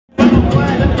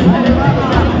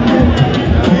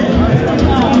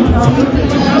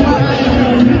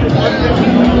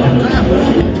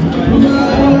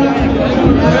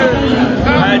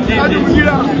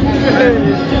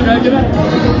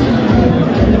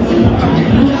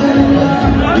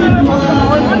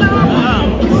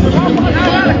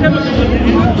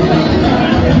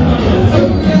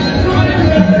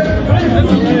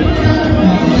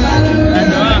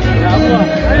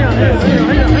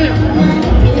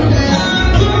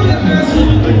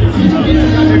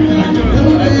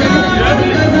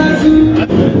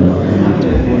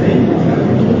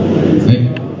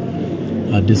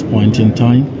this point in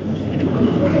time,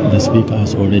 the Speaker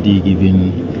has already given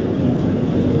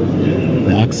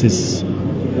the access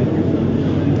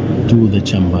to the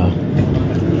chamber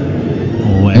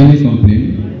where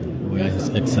His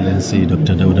Excellency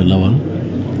Dr. Dauda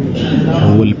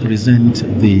will present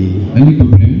the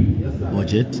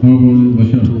budget to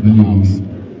the House.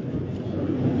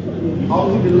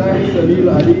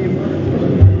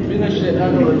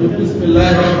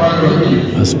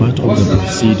 As part of the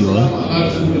procedure,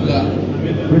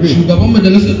 shugaban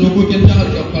majalisar dokokin jihar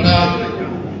Zamfara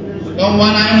don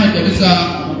wana 'yan majalisa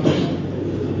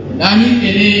na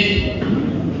miƙe ne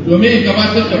domin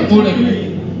gabatar da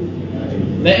korafi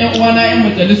na 'yan wana 'yan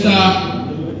majalisa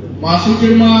masu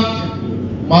girma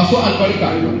masu albarka.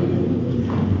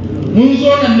 Mun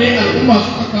zo nan ne al'umma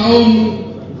suka kawo mu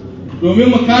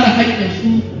domin mu kare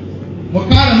haƙƙinsu, mu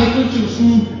kare mutuncinsu,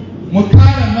 mu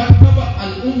kare martaba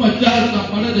al'ummar jihar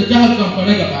Zamfara da jihar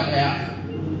Zamfara gaba ɗaya.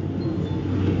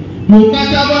 Doka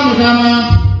ta ba mu dama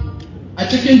a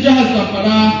cikin jihar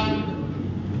Zamfara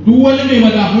duk wani mai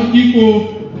madahun iko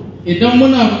idan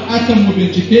muna buƙatar mu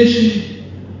bincike shi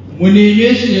mu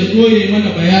neme shi ya zo ya yi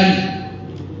mana bayani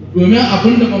domin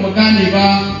abin da ba mu gane ba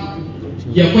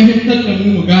ya fahimtar da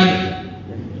mu gane.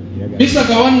 Bisa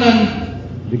ga wannan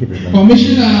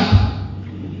kwamishina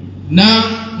na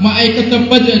ma'aikatar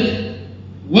budget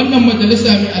wannan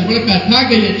majalisa mai albarka ta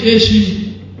gayyace shi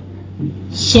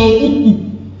sau 3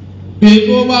 bai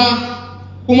zo ba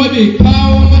kuma bai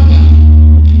kawo mata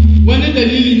wani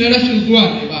dalili na rashin zuwa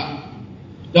ne ba.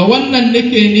 Da wannan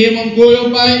nake neman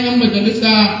goyon bayan 'yan majalisa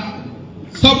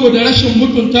saboda rashin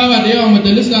mutuntawa da yawa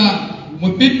majalisa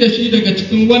mu fidda shi daga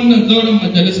cikin wannan zauren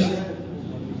majalisa.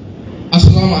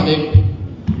 Assalamu alaikum.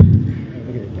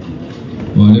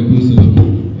 Wa alaikum salam.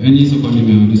 Any support me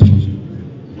on this motion?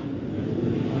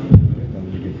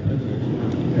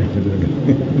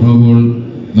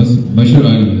 Bashir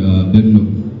Ali Bello.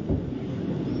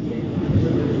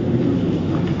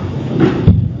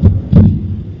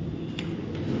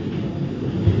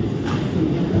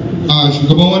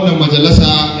 Shugaban wannan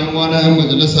majalisa, 'yan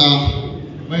majalisa,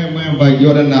 mayan baki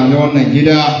waɗanda na wannan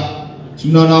gida,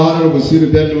 sunana Honorable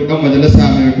Basiru Bello dan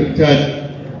majalisa mai wakiltar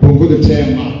Bungudu ta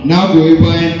Yamma. Na goyi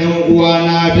bayan ɗan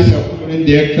uwana bisa kudin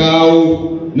da ya kawo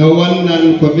na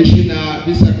wannan kwamishina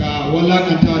bisa ga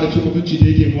walakantawa da cin mutunci da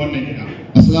yake wannan gida.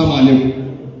 Assalamu alaikum.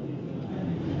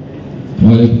 Wa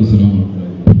alaikum salam.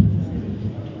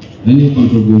 Any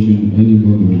contribution, any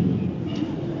government?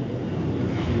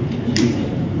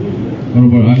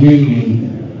 Honorable Amin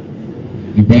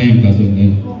Ibrahim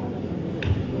Kasafin.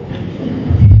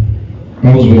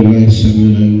 أعوذ بالله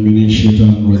السميع العليم من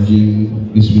الشيطان الرجيم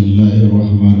بسم الله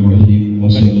الرحمن الرحيم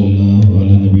وصلى الله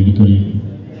على النبي الكريم.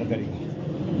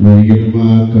 Mai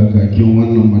girma kakakin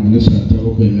wannan majalisa ta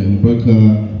bakwai mai albarka,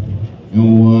 'yan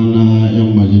wana 'yan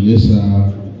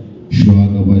majalisa,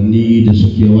 shugabanni da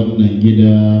suke wannan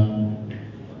gida,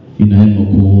 ina yi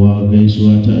kowa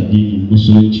gaisuwa ta addinin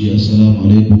musulunci. Assalamu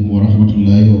alaikum wa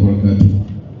rahmatullahi wa barakatuh.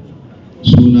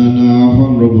 Sunana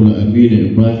Honorable Aminu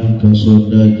Ibrahim kasuwar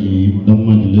daji dan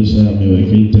majalisa mai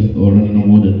wakiltar ƙauran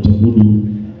namo da ta gudu.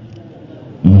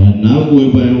 Na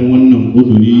goyi bayan wannan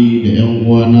ƙuduri da 'yan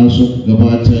uwana suka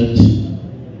gabatar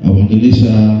a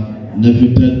majalisa na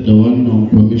fitar da wannan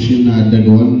kwamishina daga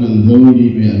wannan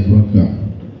zauri mai albarka.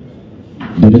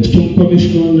 Daga cikin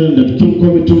kwamishinonin da cikin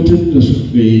kwamitocin da suka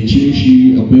gayyace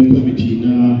shi akwai kwamiti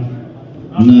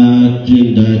na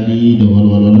jin daɗi da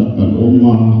walwalar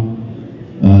al'umma,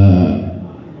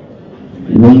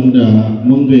 wanda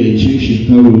mun gayyace shi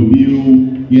karo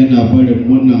 2 yana barin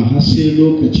muna har sai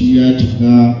lokaci ya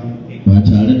cika ba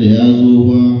tare da ya zo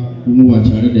ba kuma ba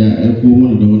tare da ya aiko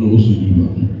mana da wani usuli ba,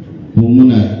 kuma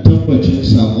muna tabbacin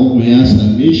saƙonmu ya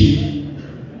same shi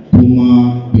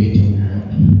kuma bai taɓa ba.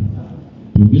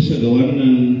 To bisa ga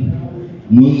wannan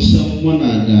mun san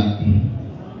muna da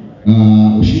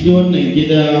shi da wannan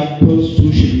gida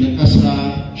constitution na ƙasa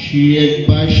shi ya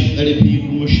ba shi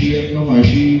ƙarfi kuma shi ya kafa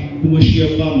shi kuma shi ya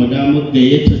ba mu damar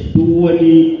gayyata duk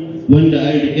wani wanda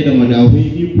an riƙe da madahun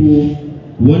iko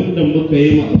wanda muka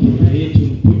yi ma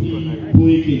appropriating kuɗi ko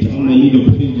yake ta'ammali da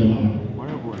kuɗin jama'a.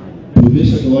 To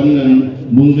bisa ga wannan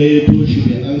mun gayyato shi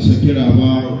bai ansa kira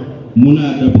ba,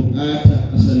 muna da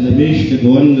buƙata a sallame shi daga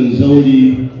wannan zaure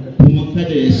kuma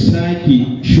kada ya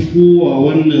sake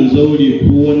shigowa wannan zaure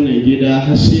ko wannan gida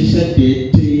har sai sadda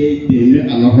ya nemi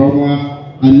alhama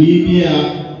a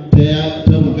media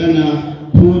ta magana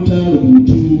ko ta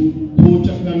rubutu ko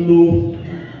ta kallo.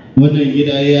 Wannan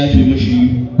gida ya yafe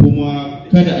mashi kuma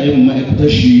kada a yi ma'aikatar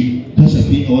shi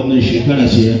kasafi a wannan shekara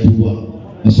sai ya tuba.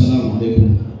 Assalamu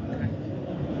alaikum.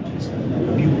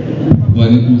 Wa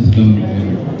alaikum salam.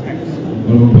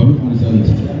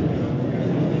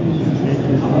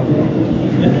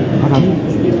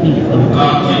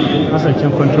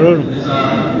 Kasashen control.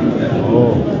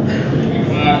 Oh.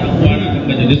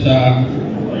 Majalisa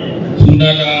suna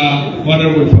da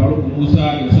Honorable Faruk Musa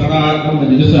da Tsara ɗan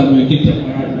majalisa mai kinta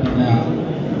fara daya.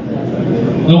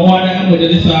 Ɗan wani ɗan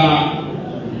majalisa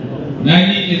na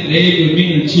yi tsaye domin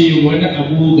in ce wani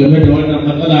abu game da wannan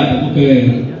matsala da muka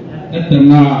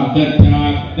tattauna a kanta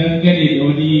dangane da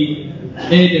wani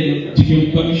ɗaya daga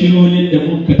cikin kwamishinonin da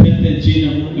muka tantance da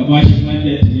muka ba shi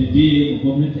mandate ya je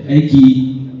gwamnati aiki,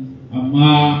 amma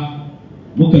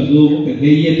muka zo muka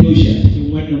gayyato shi a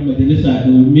cikin wannan majalisa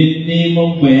domin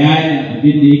neman bayanin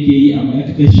abin da yake yi a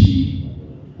ma'aikatar shi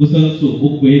kusan so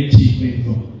uku ya ce bai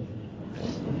zo.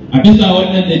 A bisa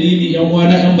wannan dalili yan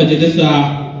uwana yan majalisa,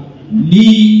 ni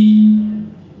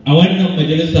a wannan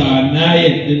majalisa na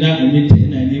yadda na aminta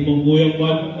ina neman goyon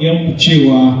bayan ku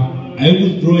cewa a yi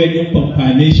withdrawing din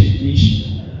confirmation din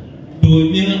shi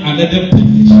domin a ladabtar da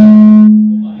shi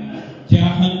kuma a ja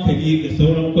hankali da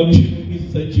sauran kwamishinoni su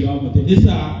san cewa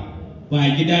majalisa ba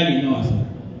gida ne na wasa,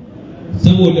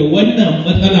 saboda wannan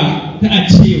matsala ta a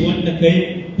ce wanda kai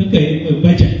kaka yi mai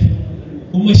budget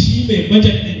kuma shi mai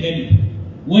budget din gani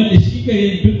wanda shi ka yi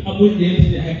duk abin da ya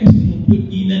fi a kasafin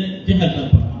kuɗi na jihar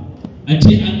Zamfara a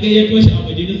ce an gayyato shi a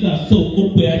majalisa sau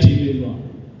uku ya ce bai zuwa,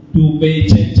 to bai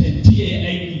cancanci ya yi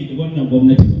aiki da wannan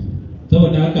gwamnati.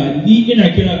 Saboda haka ni ina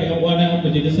kira ga 'yan uwana 'yan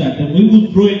majalisa da mu yi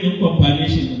withdrawing din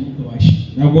confirmation da muka bashi.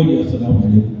 Na gode, assalamu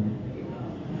alaikum.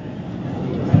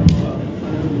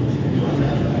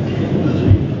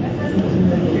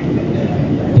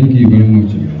 Thank you very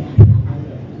much.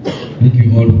 Thank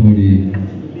you all for the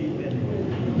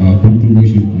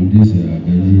contribution on this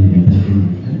very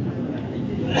important.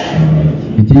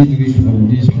 It is the wish of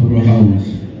this Honorable House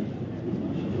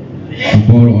to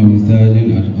call on the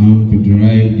Sergeant at Arms to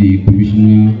drive the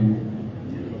Commissioner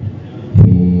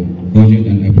for Budget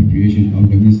and Appropriation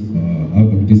out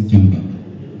of this chamber.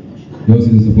 Those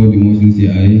in support the motion say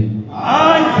aye.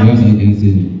 Aye. Those against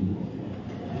it.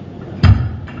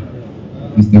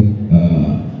 Mr.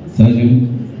 Sergeant,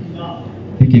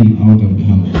 take him out of the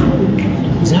house.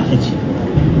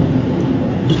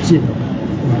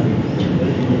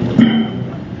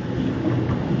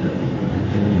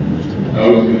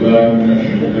 أعوذ بالله من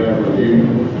الشيطان الرجيم.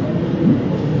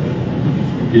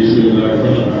 بسم الله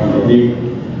الرحمن الرحيم.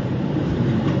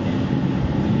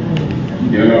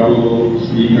 The Honorable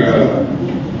Speaker,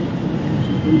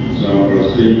 Sabuwar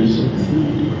State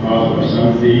House of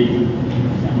Assembly,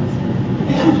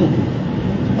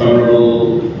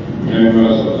 Honorable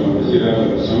Members of the President of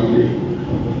the Assembly,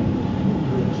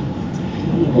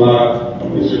 Clerk of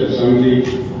the State Assembly,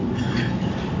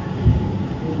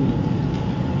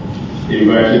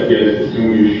 invited guests,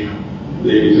 distinguished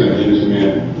ladies and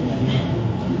gentlemen,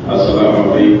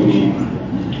 Assalamu alaikum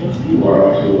wa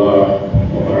rahmatullahi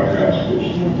wa barakatuh.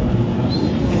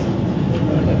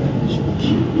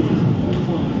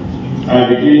 I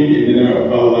begin in the name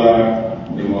of Allah,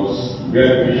 the most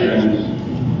beneficent,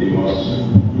 the most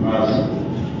merciful.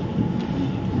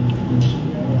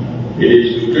 It is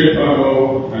with great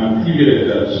honor and privilege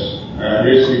that I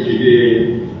address you today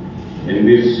in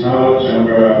this hallowed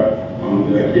chamber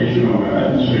on the occasion of my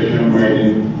administration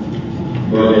writing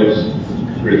budget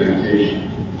presentation.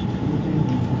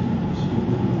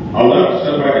 I would like to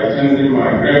start by extending my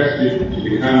gratitude to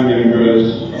the kind members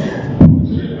of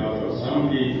the State House of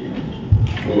Assembly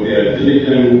for their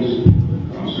diligent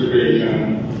consideration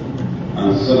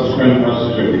and subsequent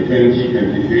passage of the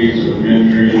 2023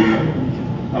 supplementary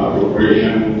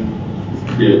appropriation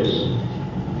bills.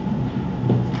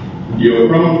 Your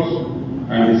prompt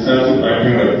and decisive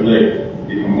action reflect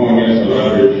the harmonious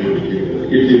collaboration between the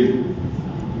executive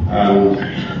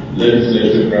and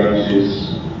legislative branches,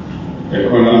 a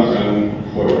cornerstone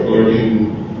for the flourishing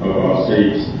of our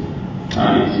state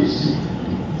and its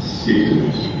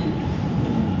citizens.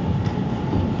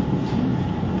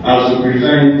 As we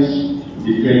present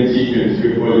the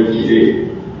 2023 budget today,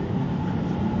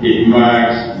 it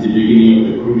marks the beginning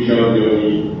of the crucial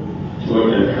journey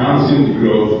toward enhancing the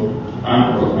growth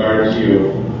and prosperity of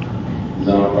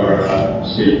Zamfara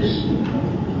State.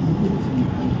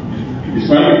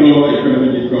 Despite the global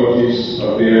economic difficulties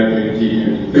of the year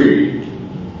 2023,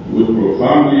 which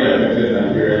profoundly affected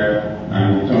Nigeria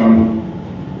and in turn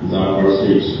Zamfara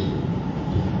State,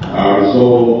 our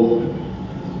resolve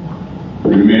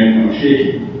remained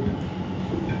unshaken.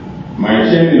 My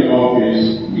term in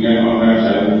office began under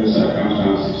challenging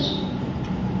circumstances,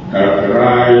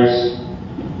 characterized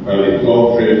by the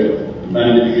global threat of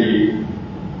banditry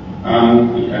and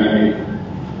economic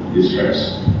distress.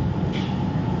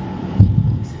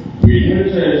 We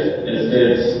inherited a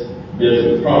state built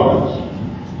with problems,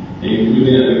 including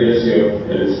the legacy of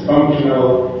a dysfunctional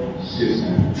educational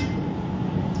system.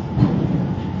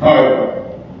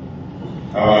 However,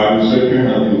 our administration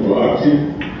has been proactive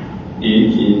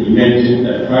in implementing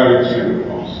the priority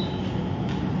reforms.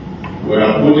 We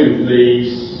have put in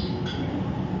place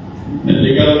a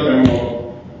legal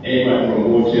framework aimed at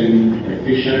promoting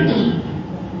efficient,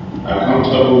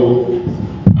 accountable,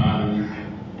 and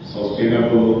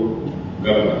sustainable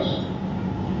governance.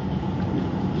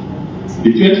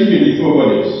 The 2024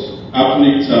 budget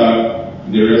aptly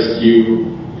tagged the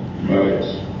rescue budget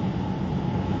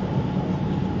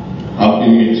have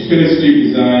been meticulously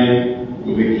designed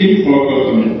with a keen focus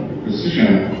on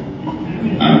precision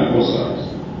and foresight.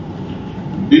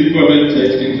 This budget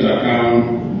takes into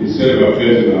account the state of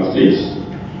affairs in our states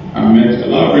and makes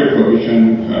elaborate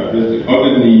provision to address the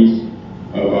other needs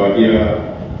of our dear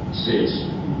states.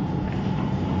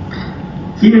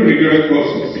 Through a rigorous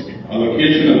process,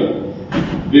 allocation of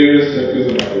various sectors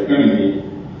of our economy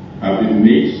have been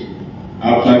made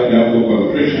after careful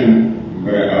consideration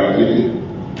by our executive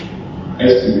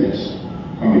estimates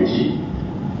committee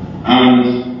and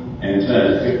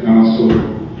entire State Council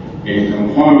in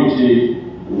conformity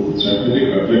with the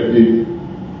strategic objective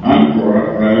and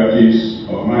priorities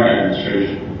of my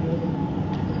administration.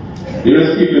 The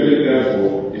rescue budget,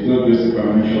 therefore, is not just a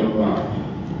financial plan.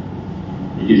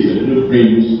 It is a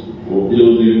blueprint for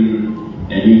building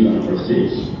a new number of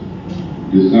states,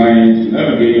 designed to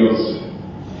navigate us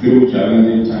through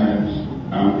challenging times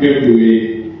and pave the way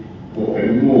for a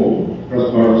more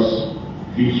prosperous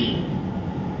future.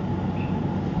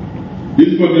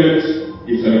 This budget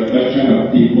is a reflection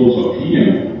of people's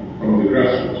opinion from the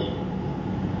grassroots.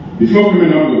 Before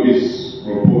coming up with this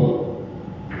proposal,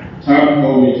 town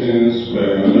hall meetings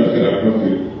were conducted across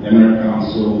the General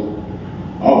Council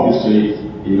of the state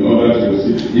in order to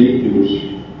receive input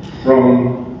from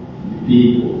the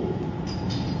people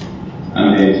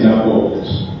and the entire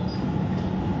populace.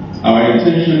 Our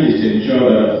intention is to ensure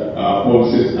that our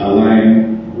policies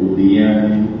align with the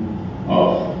yearning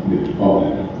of the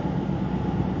public.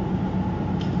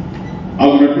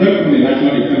 As reflected on the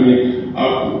National Economic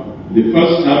Outlook, the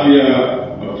first half year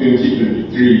of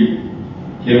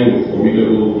 2023 came with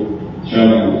formidable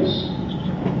challenges.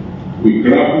 We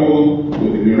grapple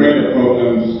with the myriad of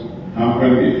problems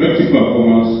hampering the effective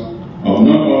performance of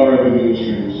not all revenue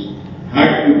streams,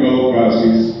 high crude oil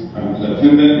prices, and its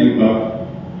attendant impact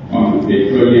on the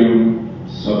petroleum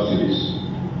subsidies.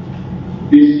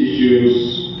 These issues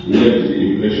led to the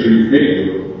inflationary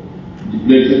pressure,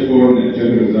 depleted foreign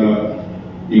exchange reserve,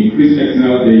 increased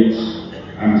external debt,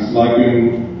 and slacking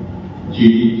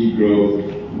GDP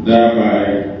growth, thereby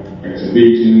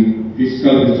exacerbating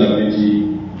fiscal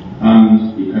instability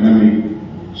and economic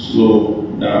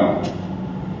slowdown.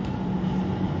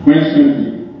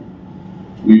 Consequently,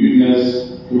 we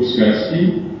witnessed food scarcity,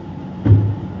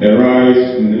 a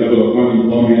rise in the level of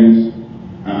unemployment,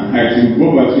 and heightened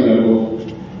poverty level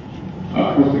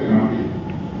across the country.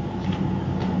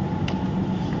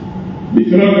 The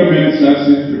federal government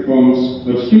successive reforms,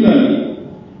 particularly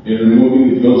in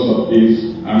removing the fuel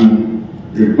subsidies and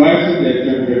revising the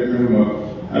exchange rate framework,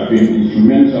 have been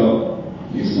instrumental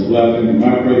in stabilizing the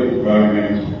macro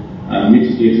environment and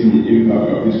mitigating the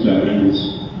impact of these challenges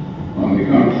on the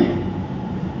country.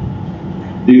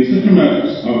 The settlement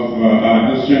of our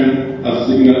administration has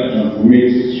signaled a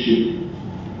transformative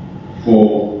shift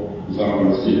for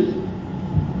Zamfara State.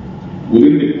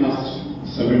 Within the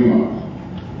past 7 months,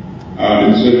 our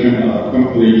administration has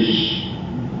accomplished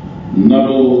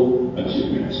novel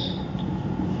achievements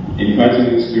in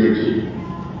fighting insecurity,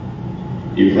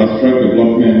 infrastructure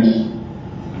development,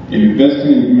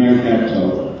 investing in human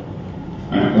capital,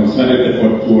 and concerted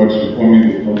effort towards reforming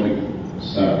the public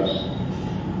service.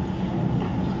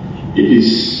 It is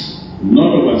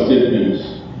not overstatement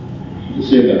to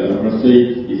say that Zamfara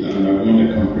State is undergoing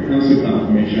a comprehensive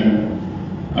transformation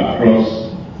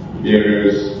across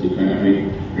various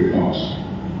economic reforms.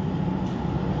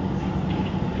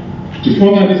 To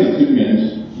further this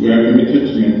achievement, we are committed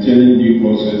to maintaining due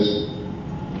process,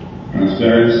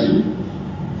 transparency,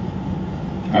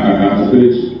 and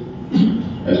accountability,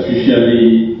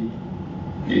 especially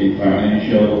in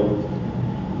financial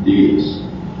deals.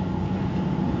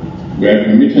 We are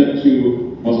committed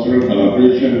to fostering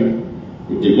collaboration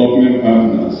with development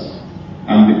partners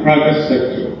and the private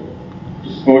sector to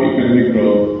support economic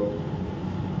growth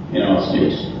in our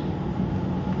state.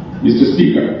 Mr.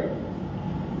 Speaker,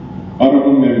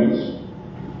 honorable members,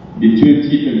 the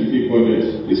 2023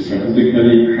 budget is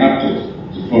strategically crafted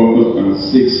to focus on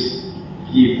 6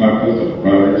 key factors of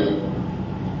priority: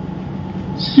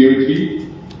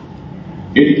 security,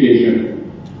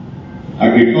 education,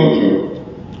 agriculture,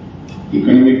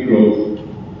 economic growth,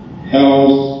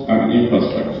 health, and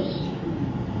infrastructures.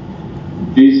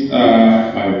 These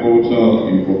are pivotal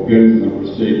in propelling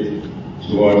the state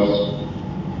towards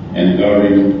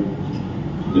enduring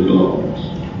development.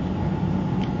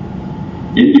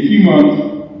 In the few months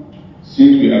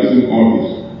since we assumed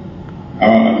office,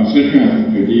 our administration has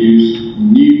introduced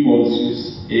new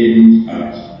policies aimed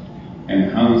at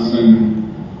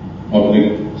enhancing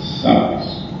public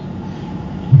service.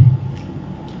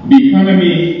 The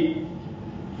economy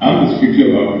and the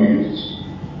security of our communities.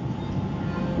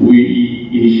 We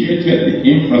initiated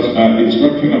the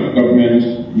structure of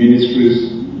government,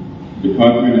 ministries,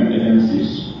 departments, and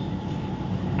agencies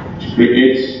to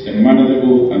create a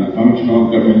manageable and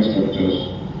functional government structures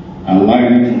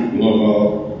aligning with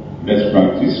global best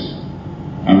practice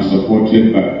and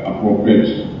supported by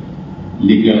appropriate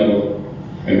legal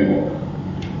framework.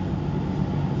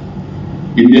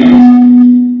 In the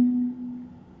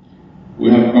we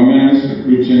have commenced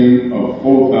recruiting of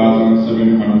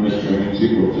 4,700 community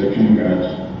protection guards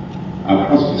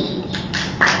across the states.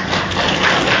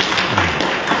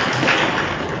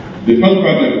 The first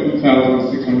batch of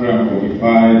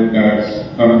 2,645 guards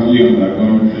currently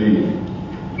undergoing training.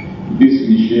 This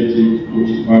initiative, which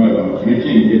is part of our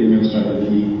community engagement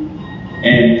strategy,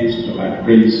 aims to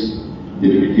address the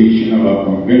dedication of our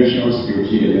conventional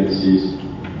security agencies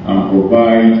and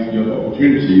provide job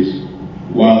opportunities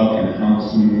while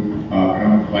enhancing our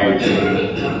crime fighting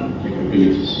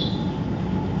capabilities.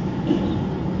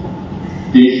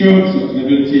 To ensure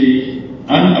sustainability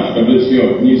and affordability of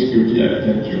new security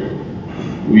architecture,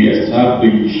 we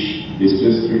established the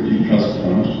State Security Trust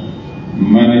Fund,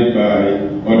 managed by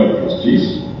Board of Trustees,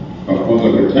 composed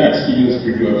of retired senior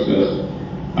security officers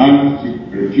and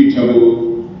reputable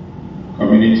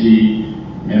community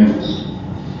members.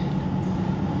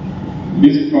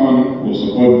 This fund will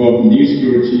support both new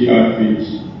security outfits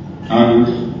and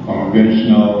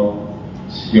conventional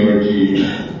security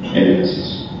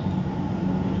agencies.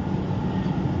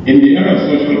 In the area of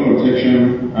social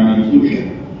protection and inclusion,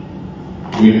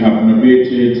 we have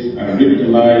renovated and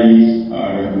revitalized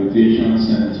our rehabilitation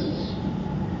centers.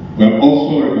 We have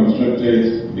also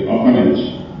reconstructed the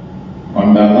orphanage,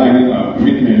 underlining our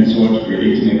commitment towards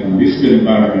creating a conducive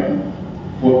environment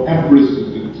for every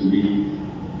student to live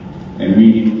a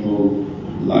meaningful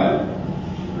life,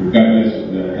 regardless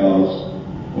of their health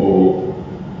or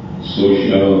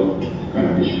social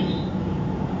conditions.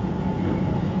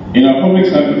 In our public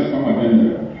service reform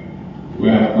agenda, we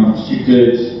have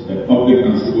constituted the Public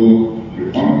and Civil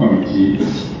Reform Committee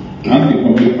and the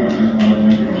Public Finance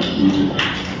Management Committee,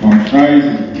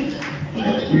 comprising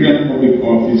experienced public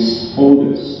office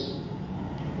holders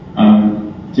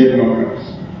and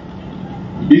technocrats.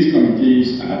 These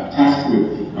committees are tasked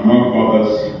with, among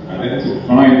others,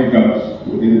 identifying gaps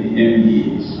within the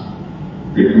MDAs,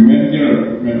 recommending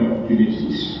recruitment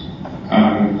opportunities,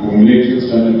 and formulating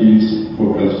strategies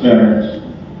for transparent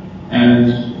and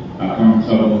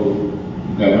accountable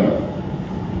government.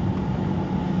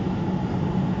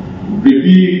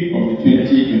 Review of the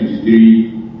 2023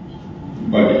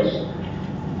 budget.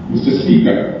 Mr.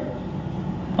 Speaker,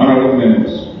 honorable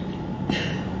members,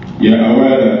 you are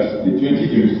aware that the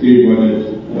 2023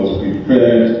 budget was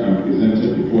prepared and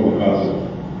presented before the House of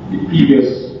the previous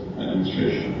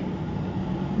administration.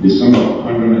 The sum of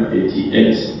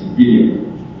 188 billion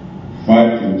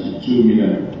 522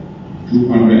 million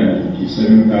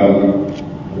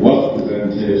 257,000 was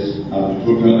presented as the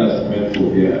total estimate for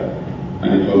the year, and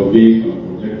it was based on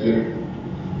projected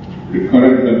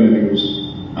recurrent revenues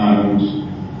and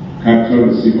capital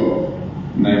receipt of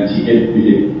 98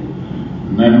 billion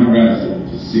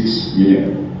 976 million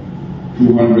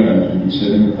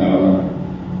 227,000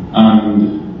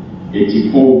 and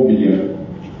 84 billion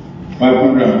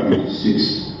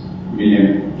 556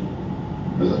 million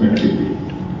respectively.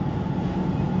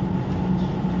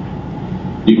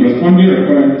 The corresponding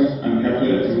recurrent and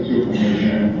capital expenditure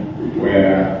formation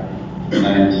were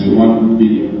 91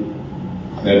 billion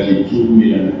 32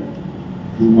 million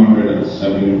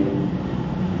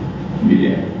 207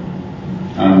 million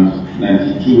and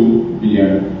 92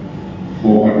 billion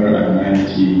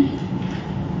 490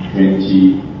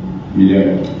 20 million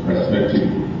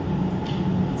respectively.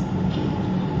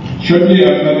 Shortly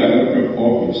after the adoption of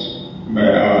office by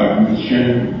our administration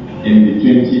in the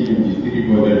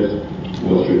 2023 budget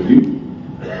was reviewed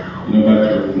in order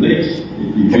to reflect the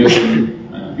development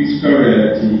and fiscal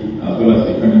reality as well as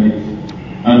economic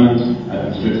and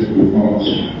administrative reforms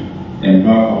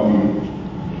embarked on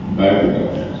by the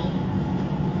government.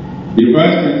 The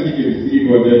revised 2023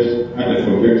 budget had a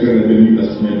projected revenue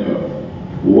estimate of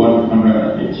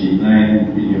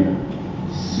 189 billion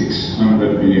 600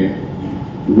 billion,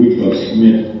 which was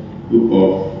made up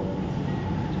of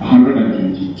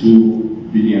 122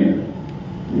 billion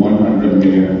 100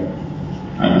 million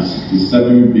and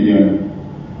 67 billion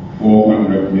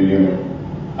 400 million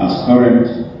as current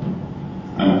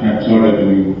and capital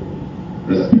revenue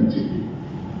respectively.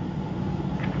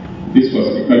 This was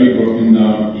equally broken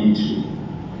down into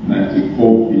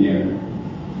 94 billion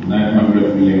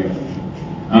 900 million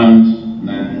and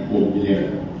 94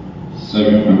 billion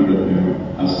 700 million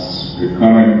as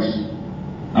recurrent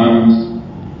and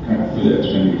capital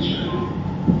expenditure.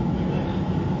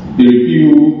 The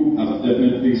review has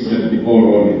definitely set the ball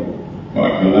rolling for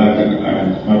cataloging and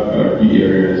identified priority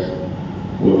areas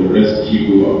for the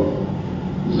rescue of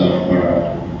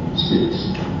Zamfara State.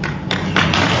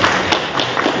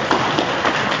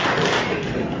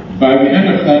 By the end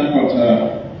of third quarter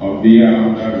of the year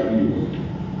under review,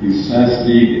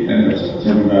 precisely the end of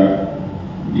September,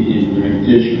 the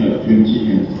implementation of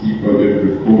 2023 project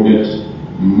recorded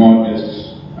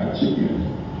modest achievement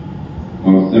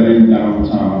concerning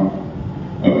downtown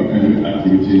of economic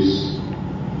activities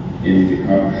in the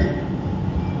country.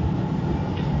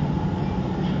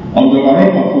 On the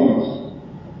overall performance,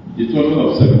 the total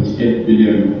of 78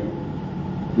 billion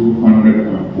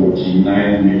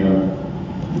 249 million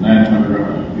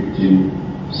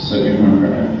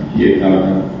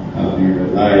 915,758,000 has been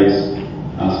realized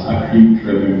as accrued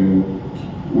revenue,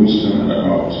 which stood at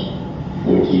about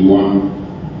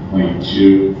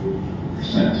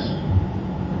 41.2%.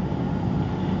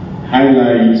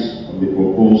 Highlights of the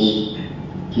proposed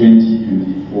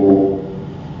 2024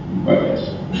 budget.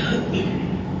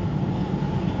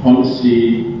 Policy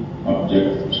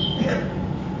objectives.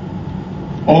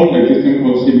 All existing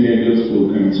policy measures will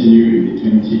continue in the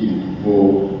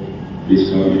 2024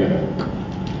 fiscal year.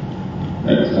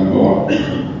 That is number one.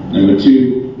 Number two,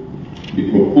 the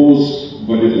proposed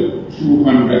budget of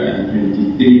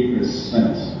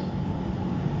 223%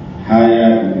 higher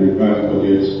than the revised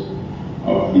budget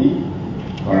of the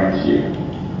current year.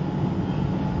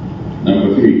 Number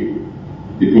three,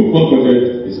 the proposed budget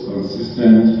is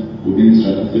consistent within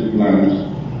strategic plans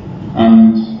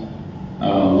and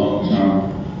our long-term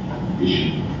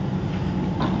vision.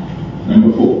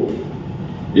 Number four,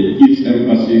 it gives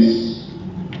emphasis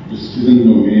to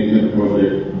citizen-nominated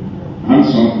projects and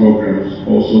some programs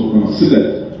also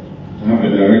considered to have a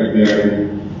direct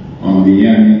bearing on the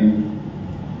yearning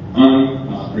and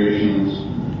aspirations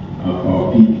of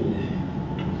our people.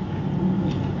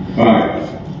 5.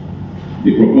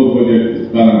 The proposed budget is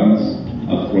balanced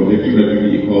as projected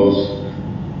revenue equals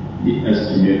the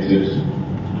estimated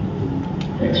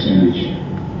expenditure.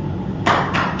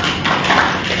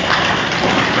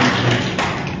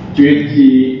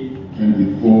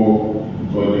 2024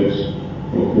 budget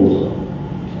proposal.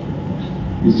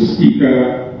 Mr. Speaker,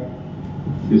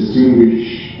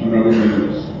 distinguished honorable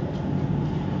members,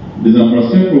 the Zamfara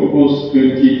State proposed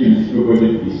 2024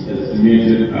 budget is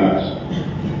estimated at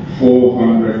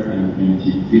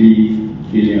 423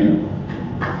 billion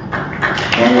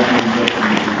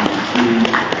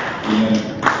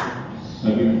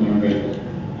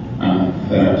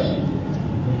 730,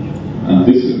 and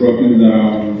this is broken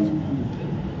down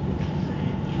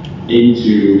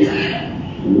into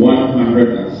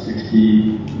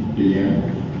 160 billion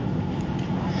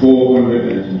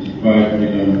 425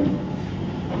 million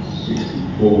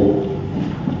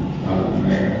 64,000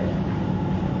 naira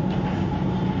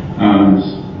and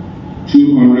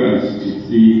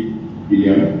 263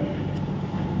 billion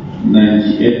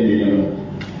 98 million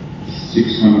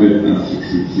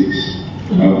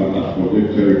 666,000 as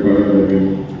projected recorded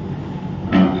revenue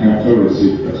and capital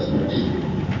receipt respectively.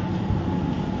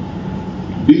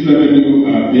 These revenue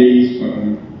are based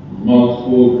on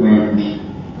multiple grant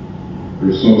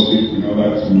resources in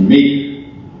order to make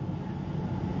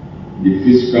the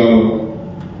fiscal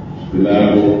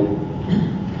reliable,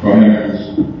 coherent,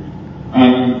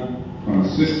 and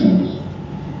consistent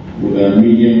with our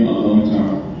medium and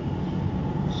long-term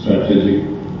strategic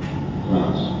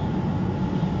plans.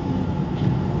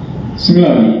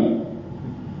 Similarly,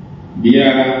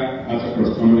 BIA has a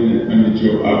corresponding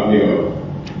expenditure outlay of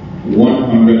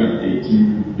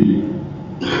 118 billion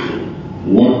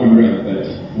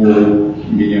 134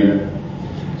 million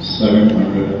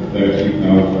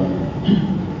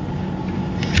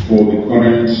 730,000 for the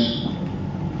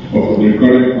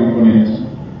current component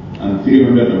and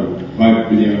 305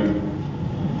 billion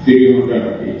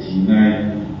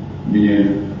 389 million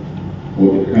for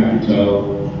the capital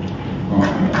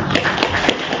component.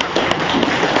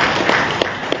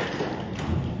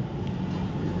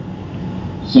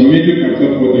 Some major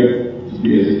capital projects to be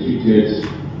executed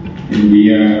in the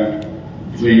year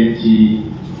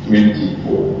 2024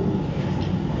 2024.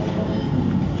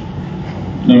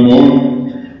 Number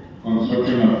one,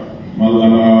 construction of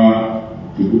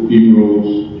Malamawa to Booking Road,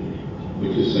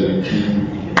 which is 17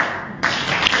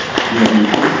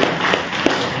 kilometers.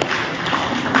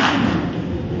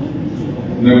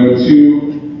 Number two,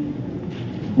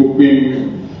 Booking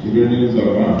to Union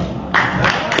Zaba.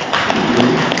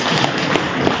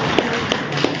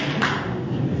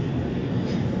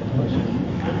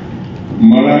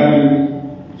 Maran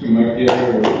to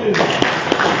Makero.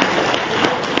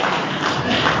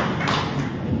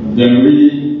 Jamri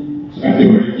to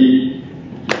Atemariki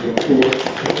to Toko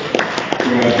to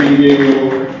Atengero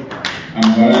and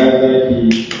Barazaki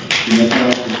to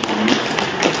Natara.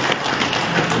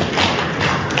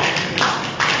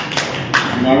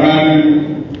 Maran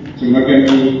to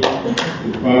Magani to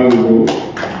Paro.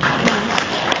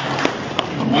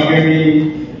 Magani,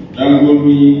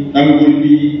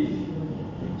 Dangulbi,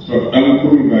 so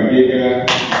Dangul Bagega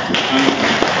to Anka.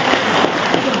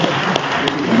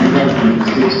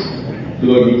 126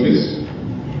 kilometers.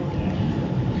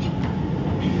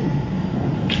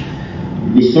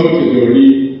 Gustavo Chedori,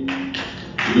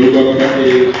 Dauda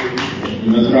Kate,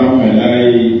 Nasram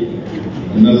Malai,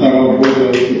 Nasara Boda.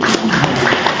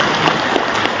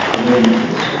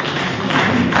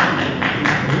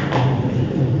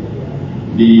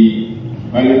 The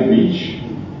pilot bridge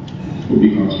will be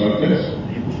constructed.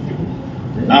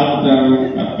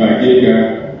 After at Bagega,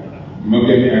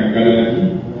 Mogami and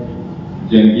Kalli,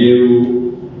 Jangiru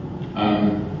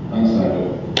and Ansado.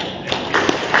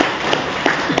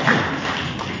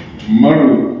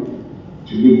 Maru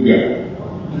to Luga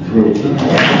Road.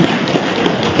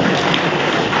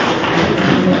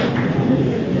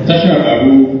 Tasha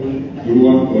Abu,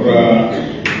 Ruan Ora,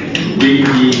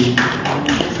 Dingi,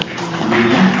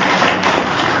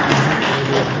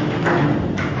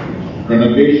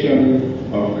 renovation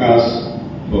of Kas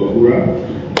Bakura,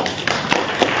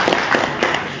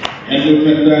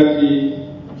 Endofendati,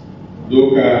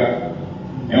 Doka,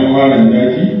 Elmar and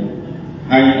Daji,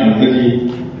 Hani Alhaji,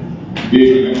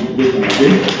 Baby and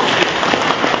Busanade,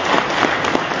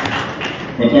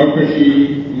 photography,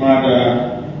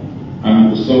 Mada,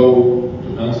 and Buso to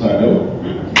Ansado,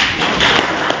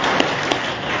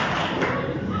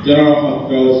 general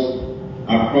hotels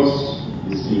across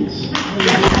the states.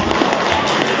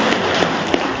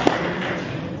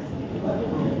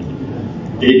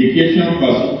 Education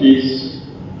facilities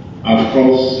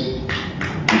across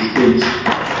the states.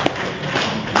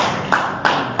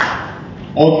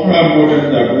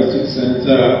 Ultra-modern diagnostic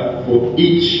center for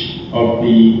each of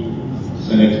the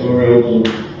senatorial zones.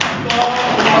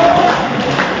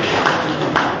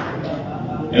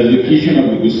 Execution of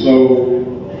the Gusau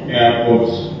Airport.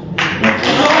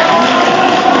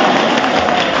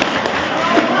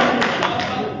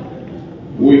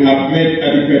 We have made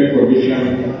adequate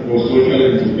provision for social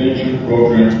intervention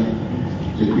programs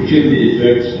to cushion the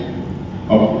effects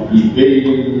of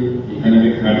evading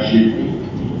economic hardship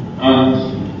and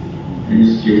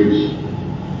insecurity.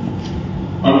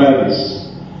 Under this,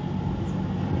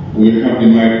 we have the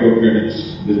microcredit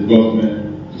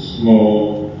disbursement to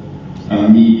small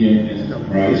and medium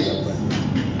enterprise,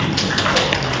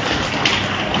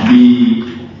 the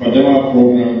kaddamar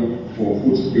program for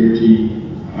food security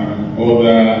and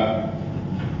other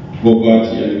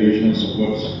poverty alleviation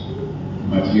support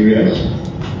materials,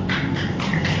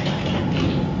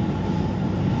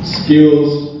 skills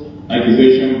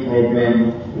acquisition program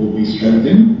will be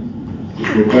strengthened to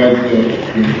provide job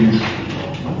opportunities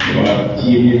for our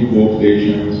teeming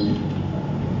populations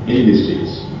in the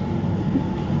states.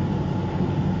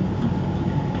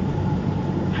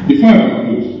 Before I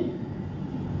conclude,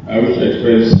 I wish to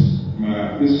express my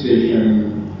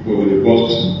appreciation for the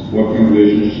robust working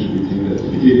relationship between the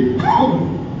executive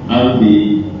and the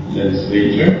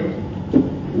legislature,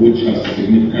 which has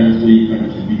significantly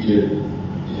contributed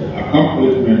to the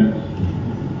accomplishment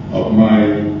of my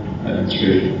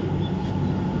administration.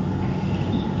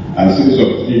 I see this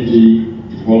opportunity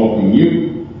to call upon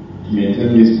you to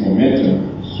maintain this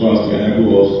momentum so as to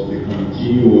enable us to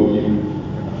continue working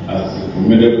as a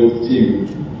formidable team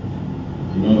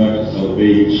in order to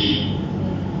salvage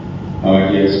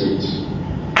our dear state.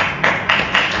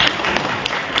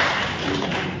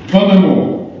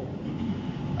 Furthermore,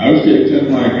 I wish to extend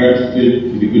my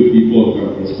gratitude to the good people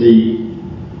of Kafra State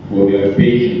for their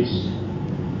patience,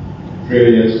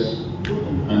 prayers,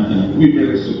 and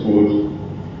unwavering support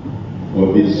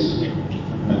for this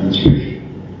administration.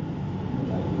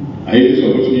 I use this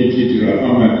opportunity to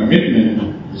reaffirm my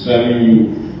commitment to serving you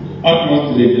with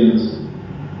utmost diligence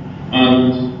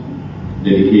and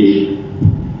dedication.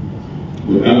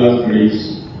 With Allah's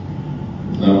grace,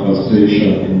 state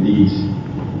shall indeed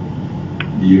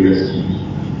be rescued.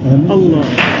 Allah.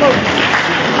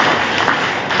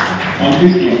 On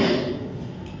this note,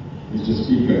 Mr.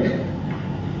 Speaker,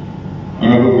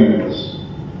 honorable members,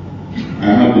 I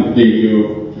have the pleasure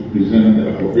to present the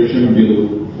appropriation bill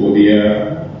for the year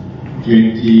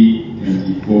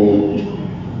 2024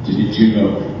 to the tune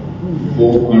of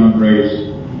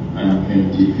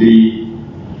 423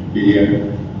 billion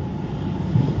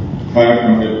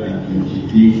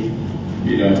 523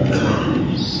 billion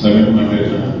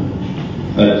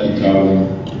 730,000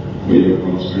 for your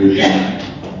consideration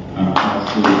and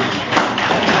council.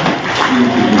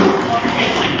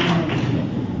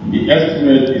 The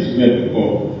estimate is made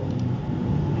of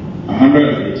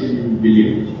 118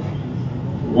 billion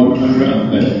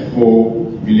 134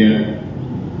 billion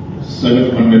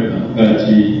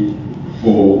 730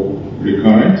 for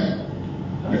recurrent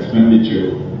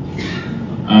expenditure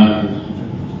and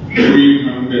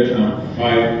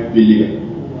 305 billion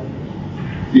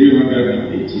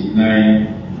 389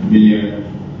 billion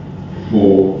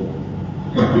for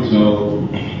capital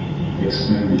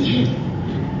expenditure.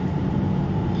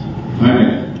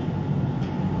 Finally,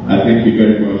 I thank you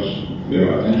very much for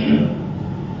your attention.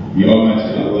 May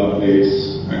Almighty Allah bless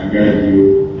and guide you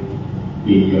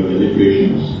in your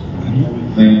deliberations.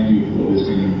 Thank you for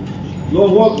listening.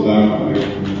 Assalamu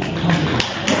alaikum.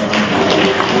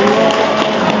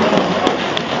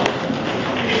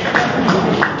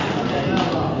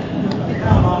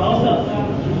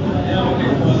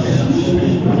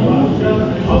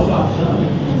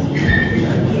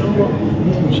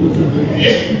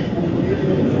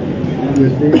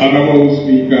 Honorable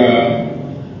Speaker,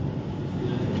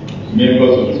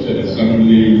 members of the State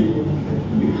Assembly,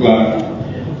 the clerk,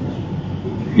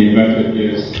 the invited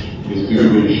guests,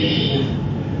 distinguished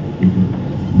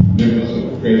members of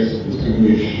the press,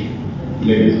 distinguished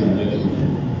ladies and gentlemen.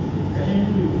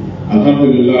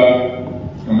 Alhamdulillah,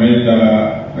 kamar yadda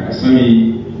aka sani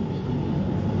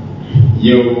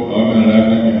yau a wannan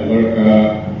rana mai albarka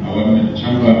a wannan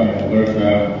chamba mai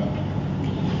albarka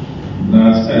na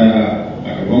tsaya a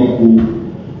gabanku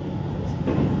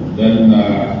don na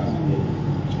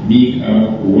miƙa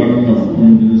muku wannan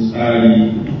kundin tsari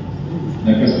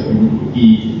na kasafin kuɗi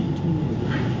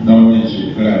na wannan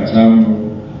shekara tamu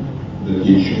da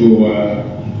ke shigowa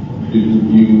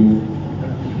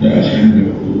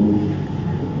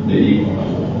 2024 da ikon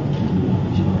Allah.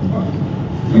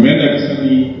 Kamar yadda ka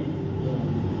sani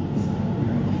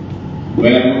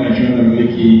bayan wannan shirin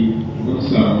mulki mun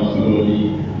samu matsaloli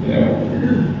da yawa,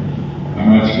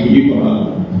 amma cikin ikon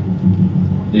Allah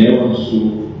da yawansu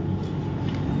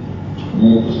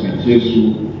mun fuskance su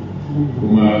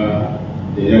kuma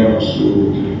da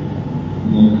yawansu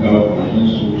mun kawo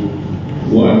ƙarshensu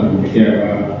wa'anda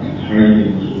gyara har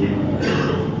yanzu.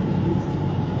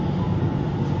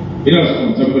 Ina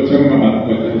son tabbatar ma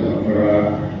al'ummar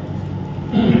Zamfara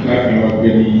takawa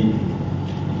gani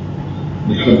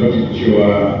da tabbatar cewa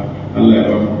Allah ya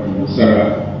ba mu nasara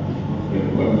da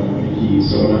wannan mulki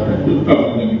sauran da duk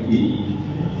abin da muke yi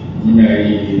muna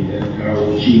yi da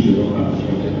kawo ci gaban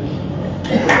al'ummar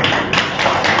Zamfara.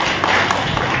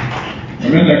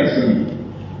 Kamar da ka sani,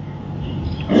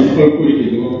 abin farko da ke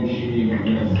gaban mu shi ne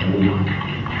maganar tsaro,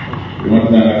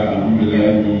 wanda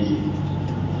alhamdulillah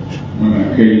muna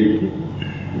kai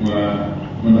kuma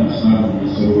muna samun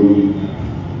nasarori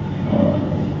a wannan.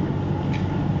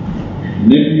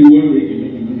 Na biyu wanda yake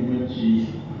mafi muhimmanci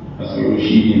a tsaro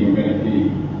shi ne magana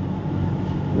ilimi,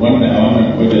 wanda a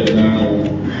wannan budget namu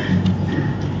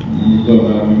mun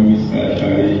zauna mun yi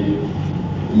tsare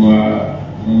kuma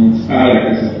mun tsara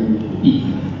kasafin kuɗi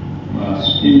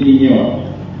masu ɗimbin yawa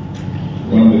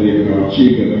wanda zai kawo ci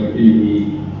gaban ilimi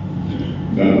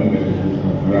ga al'ummar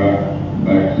Zamfara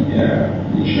baki ɗaya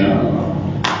insha Allah.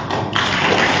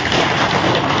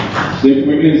 Sai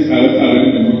kuma irin tsare-tsaren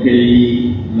da muka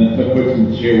yi na tabbatin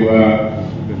cewa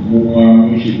mu ma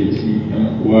mun shiga cikin ɗan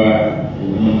uwa da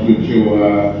zama cewa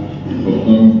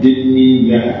babban birni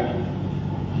ga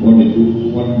wanda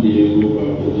duk wanda ya zo ba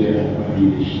ko zai amfani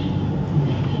da shi.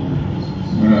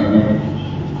 Muna nan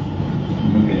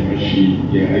muka yi mashi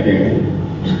gyare-gyare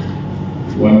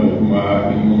wanda kuma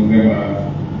in mun gama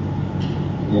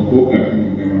kuma ko kafin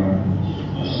mun gama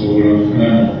a sauran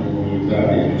kananan hukumomi za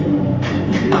a yi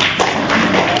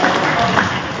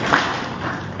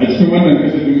a cikin wannan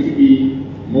kasafin kuɗi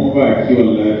mun ba kiwon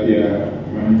lafiya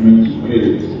muhimmanci kwarai da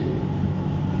gaske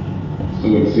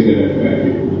saboda sai da lafiya ake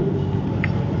ko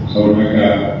sauran haka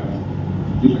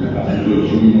duka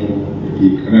asibitocinmu da ke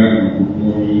ƙananan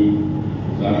hukumomi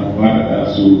za mu faɗaɗa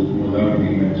su kuma za mu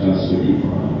inganta su da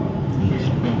ikon Allah.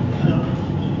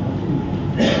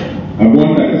 Abu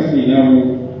wanda aka sani namu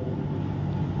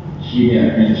shi ne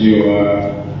akan cewa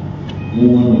mu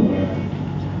manoma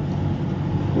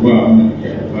kuma abin da muke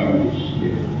amfani da shi ne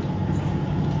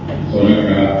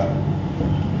sauraka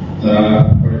ta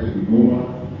farkin noma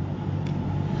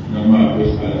na ma akwai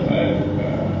tsare-tsare da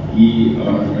yi a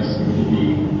wani kasar kuɗi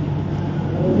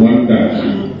wanda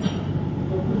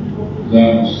za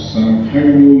mu san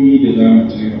hanyoyi da za mu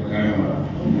taimaka ma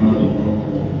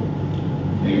manomanmu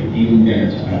da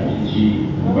inganta abinci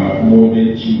ba kuma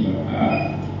wajen ci ba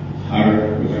a har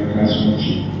wajen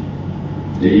kasuwanci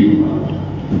da yi ma.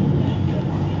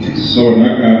 Sau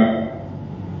haka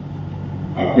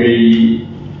akwai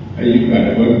ayyuka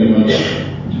daban-daban da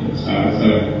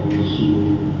tsare-tsare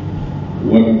wasu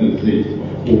wanda zai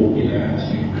ko ina a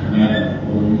cikin kananan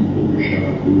wani ko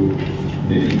shago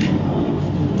da iman Allah.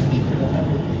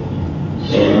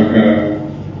 Sau haka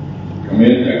kamar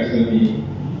yadda aka sani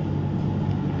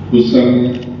kusan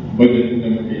bajetin da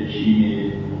muka yi shi ne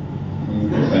mun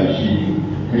kasashe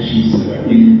kashi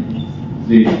 70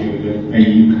 zai ke wajen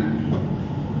ayyuka,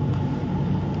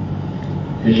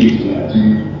 kashi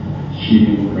 30 shi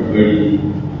ne muka bari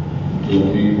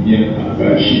domin biyan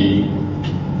albashi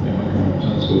da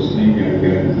makamantan sosai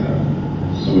gargajiya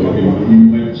saboda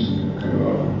muhimmancin da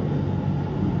kawo.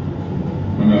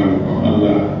 Muna roƙon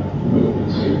Allah da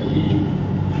sarki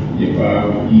ya ba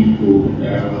mu iko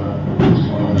da dama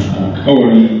cikin wannan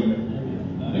alkawari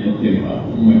da muke ma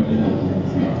al'ummar da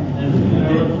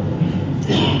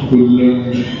kullum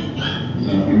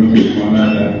zamu rufe kwana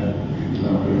da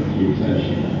zamu rufe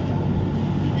tashi.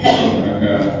 Saboda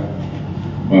haka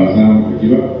ba za mu gaji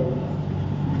ba,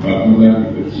 ba kuma za mu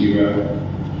bacci ba,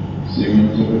 sai mun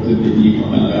tabbatar da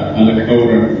ikon Allah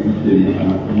alƙawuran da muke yi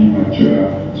al'umma cewa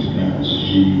cikin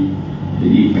shi da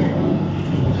ikon Allah.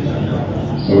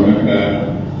 Sau haka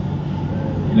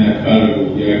ina ƙara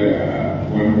godiya ga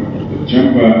wannan babban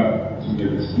ba tun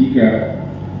daga spika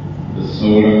da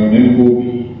sauran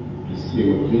membobi da suke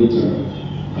wakiltar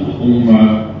al'umma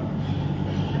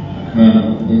a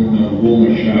kan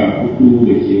hukumar 13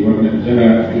 da ke wannan jiha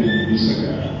bisa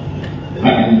ga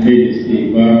haɗin kai da suke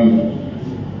ba mu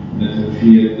da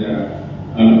tafiyar da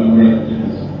al'amuran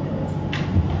jihar Zamfara.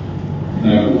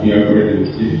 Na godiya kwarai da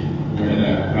gaske kuma yana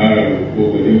ƙara roƙo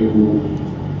gare ku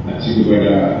a ci gaba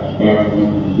da ba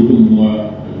wannan gudunmuwa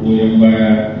da goyon baya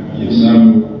ke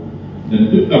samu don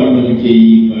duk abin da muke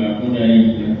yi ba muna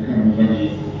yi don kan bane,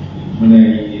 muna yi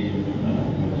ne domin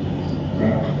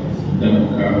al'amuran don mu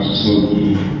kawo su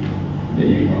sauƙi da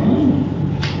ikon Allah.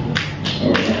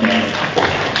 Sau haka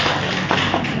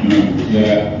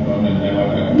ya wannan dama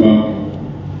da ba mu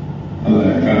Allah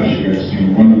ya kara shiga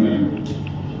cikin wannan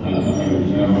al'amarin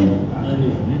namu.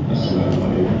 Assalamu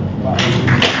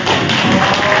alaikum.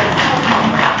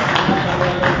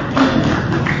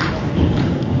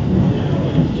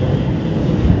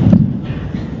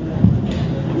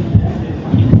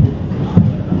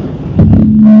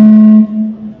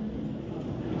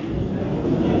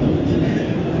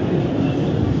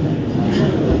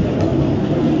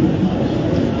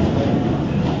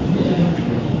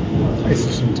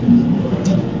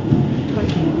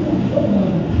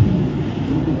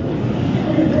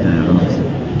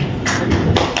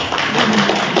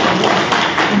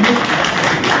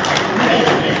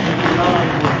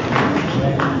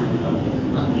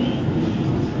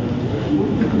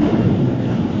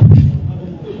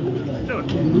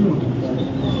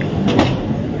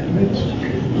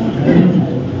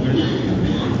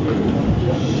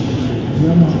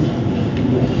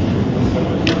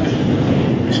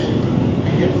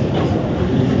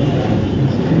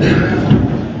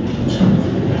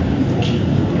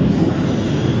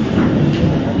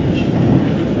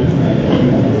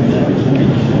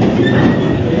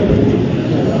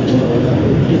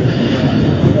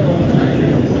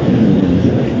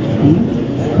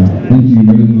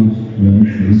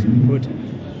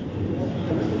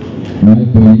 My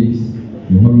colleagues,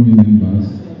 the honorable members,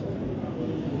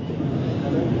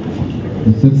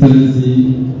 His Excellency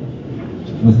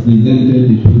has presented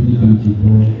the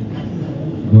 2024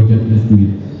 budget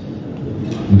estimate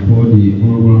before the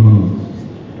Honorable House,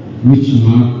 which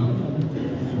mark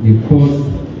the first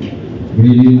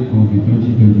reading of the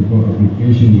 2024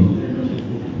 application law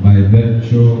by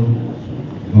virtue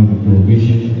of the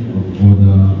provision of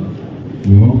Order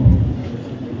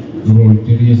Rule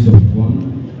 3/1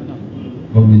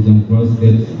 of the Zamfara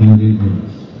State Standing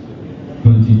Orders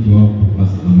 2012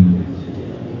 as amended.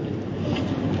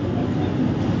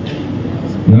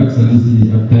 Your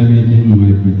Excellency, after making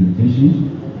my presentation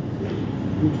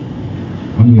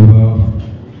on behalf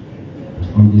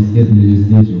of the state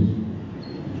legislature,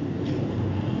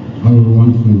 I would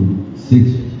want to seek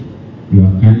your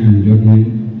kind judgment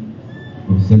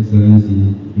of His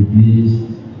Excellency to please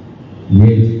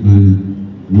wait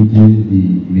and witness the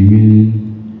remaining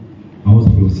House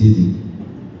proceeding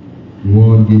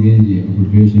toward giving the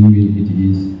appropriation bill it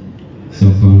is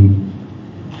second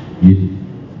reading.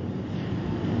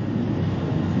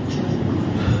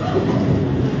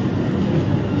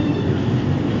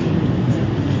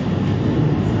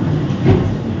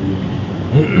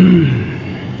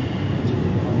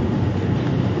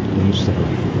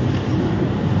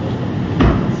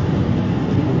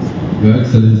 Your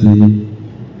Excellency,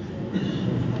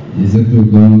 the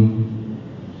Executive Governor,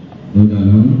 Dauda,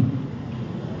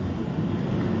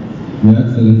 Your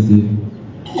Excellency,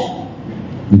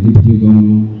 the Deputy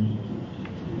Governor,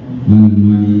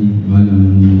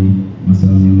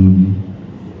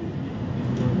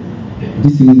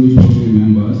 distinguished family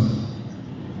members,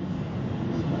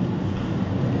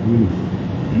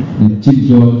 the Chief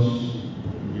Judge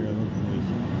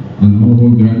and Honorable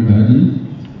Grand Party,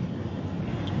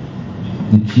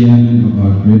 the Chairman of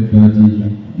our great party,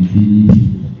 the PDP,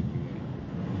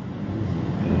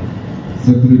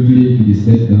 Secretary to the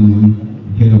State Government,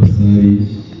 Head of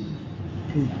Service,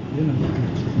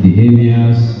 the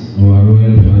Emirs, our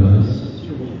Royal Fathers,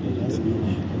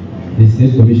 the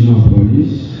State Commissioner of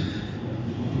Police,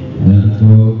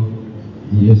 Director,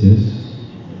 DSS,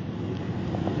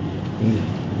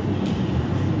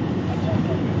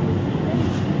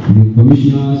 the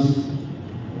Commissioners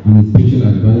and Special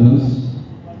Advisors,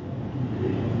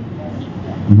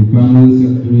 the Permanent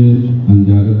Secretary and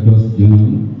Directors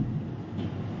General,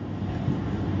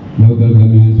 local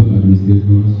governmental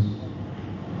administrators,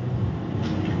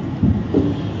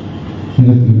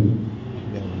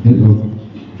 head of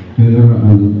federal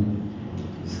and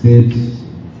state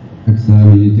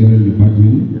extra-military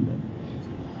department,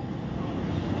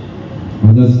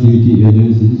 other security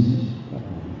agencies,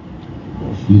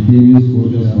 the previous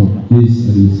quarters of this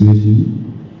administration,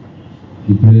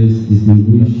 the press,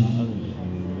 distinguished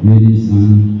ladies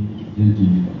and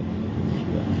gentlemen.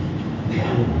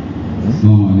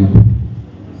 Assalamu alaikum.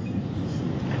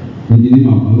 In the name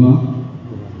of Allah,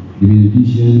 the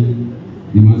beneficent,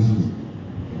 the merciful,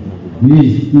 may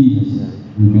His peace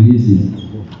and blessings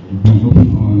be upon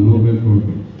our noble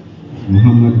Prophet,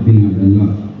 Muhammad bin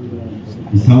Abdullah,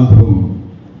 his household,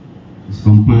 his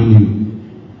companion,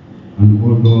 and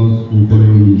all those who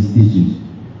follow his teachings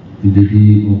to the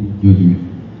day of judgment.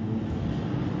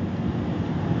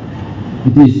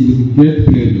 It is with great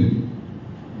pleasure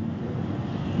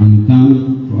and thanks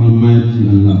to Almighty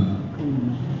Allah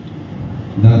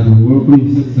that we welcome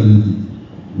His Excellency,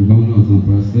 the Governor of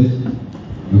Zamfara State,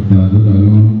 Dr.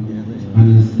 Dauda, and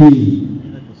his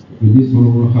team to this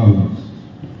honorable house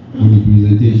for the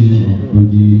presentation of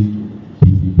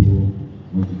 2024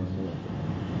 budget.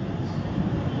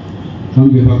 On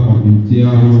behalf of the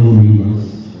entire honorable members,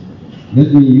 let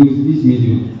me use this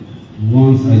medium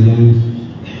once again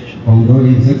to condole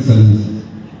His Excellency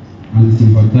and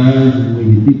sympathize with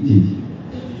the victims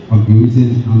of the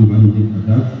recent armed bandit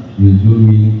attack in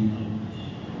Zulmi,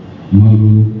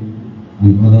 Malu,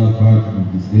 and other parts of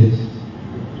the state.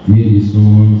 May the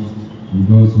souls of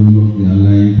those who lost their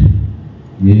life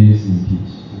rest in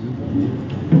peace.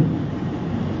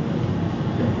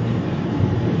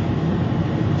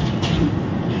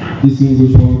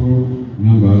 Distinguished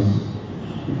members,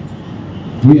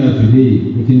 we are today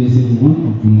witnessing one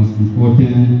of the most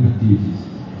important activities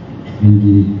in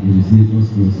the legislative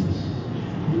process.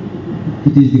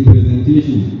 It is the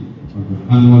presentation of the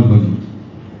annual budget,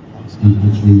 and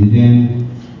as evident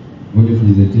budget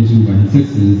presentation by His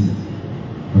Excellency,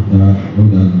 Dr.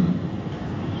 Dauda.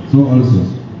 So also,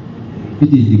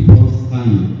 it is the first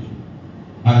time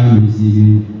I am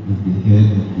receiving as the head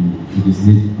of the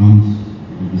legislative arms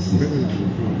of the state.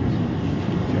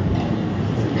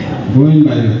 Going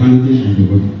by the findings of the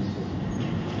budget,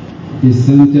 it is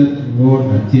centered toward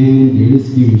attaining the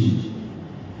rescue mission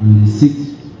and the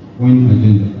 6-point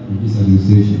agenda of this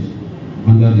administration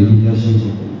under the leadership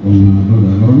of Gwamna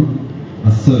Dauda.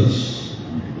 As such,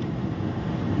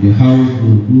 the House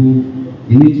will do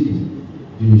the needful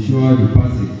to ensure the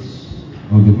passage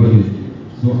of the budget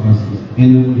so as to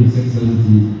enable His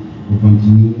Excellency to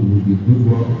continue with the good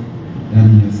work that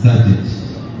he has started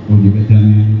for the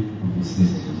betterment of the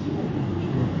state.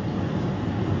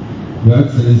 Your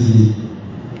Excellency,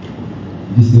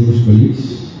 distinguished colleagues,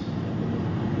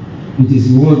 it is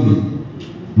worthy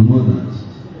to know that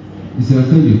the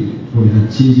Secretary for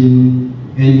achieving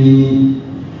any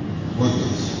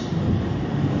budget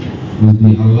will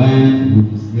be aligned with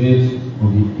the spread of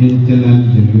the internal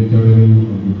generated revenue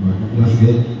of the particular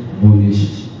state or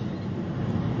nation.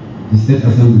 The State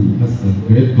Assembly has a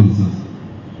great concern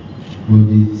for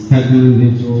the stagnant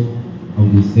nature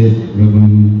of the state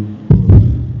revenue profile.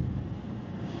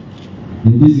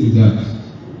 In this regard,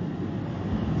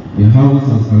 the House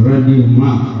has already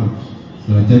marked out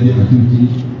strategic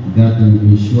activities that will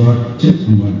ensure checks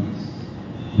and balances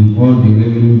in all the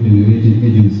revenue-generating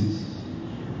agencies.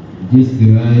 This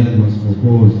drive was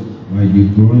proposed by the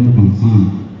growing concern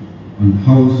on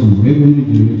how some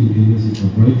revenue-generating agencies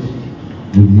operate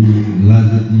with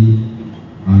laxity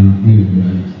and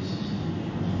irregularities.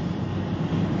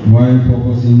 While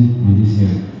focusing on this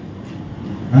area,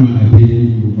 I'm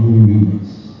appealing to family members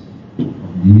of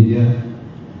the media,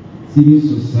 civil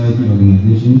society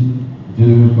organizations,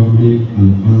 general public, and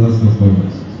other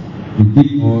stakeholders to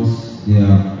give us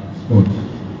their support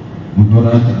in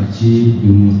order to achieve the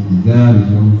most desired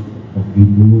result of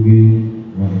improving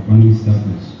our economic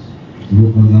status through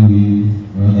other means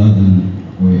rather than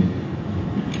oil.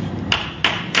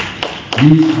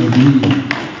 This, I believe,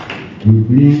 will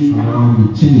bring about the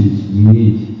change we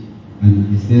need and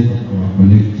the state of our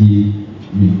collective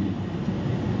need.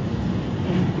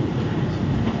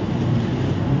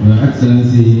 Your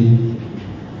Excellency,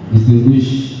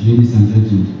 distinguished ladies and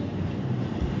gentlemen,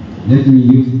 let me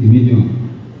use the medium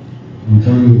to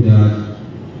tell you that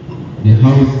the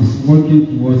House is working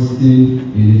towards setting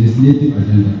a legislative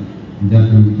agenda that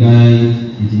will guide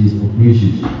its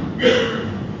operation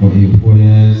for a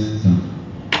 4-year term.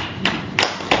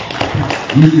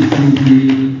 This is simply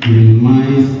to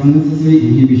minimize unnecessary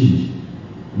inhibition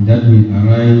that may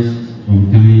arise from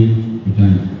time to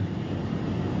time.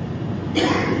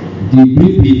 The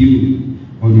brief review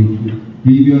of the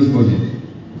previous budget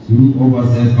through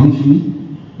oversight function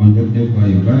conducted by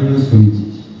various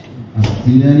committees has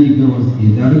clearly given us a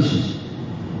direction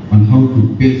on how to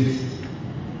best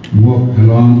work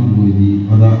along with the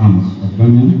other arms of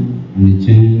government and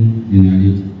change the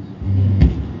narrative.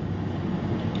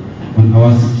 On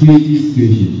our security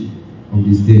situation of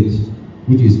the state,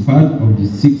 which is part of the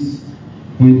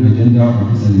 6-point agenda of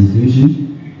this administration,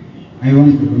 I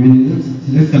want to commend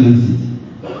His Excellency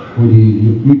for the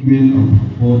recruitment of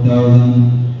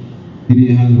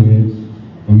 4,300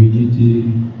 community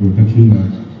protection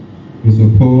guards to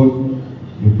support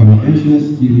the conventional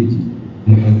security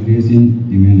in addressing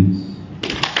the menace.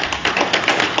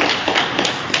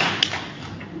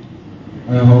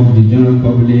 I hope the general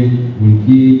public will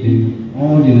give them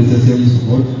all the necessary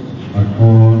support at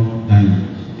all times.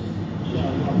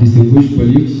 Distinguished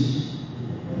colleagues,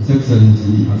 His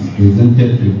Excellency has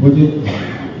presented a budget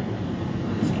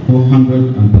of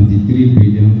 423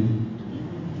 billion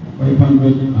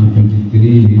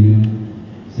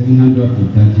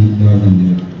 523,730,000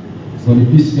 naira for the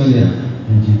fiscal year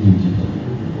 2024,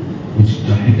 which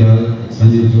capital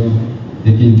expenditure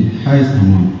taking the highest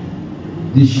amount.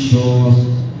 This shows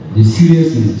the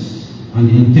seriousness and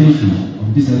the intention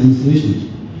of this administration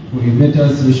for a better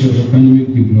socio-economic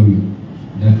development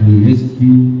that will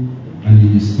rescue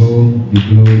and restore the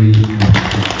glory of the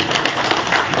state.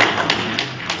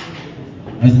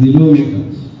 As the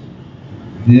lawmakers,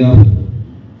 therefore,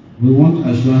 we want to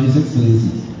assure His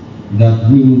Excellency that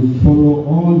we will follow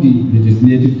all the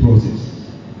legislative process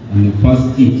and pass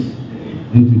it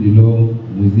into the law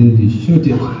within the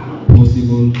shortest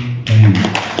possible time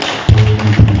for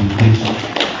implementation.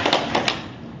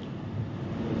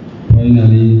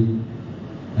 Finally,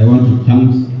 I want to thank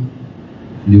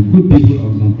the good people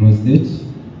of Zamfara State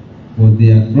for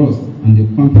their trust and the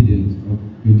confidence of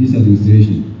this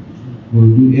administration. We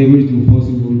will do everything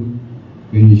possible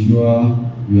to ensure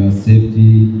your safety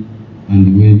and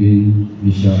well-being,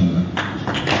 inshallah.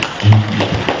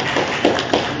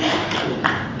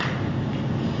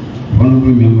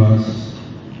 Honorable members,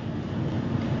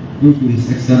 due to His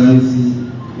Excellency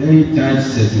very tight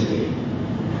schedule,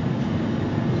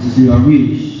 it is your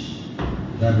wish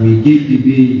that we give the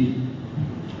bill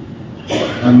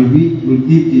and we will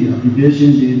give the application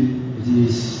bill. It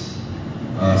is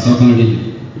second reading.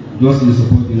 Those who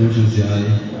support the motion say aye.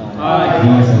 Aye.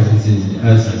 Those who say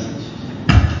aye, say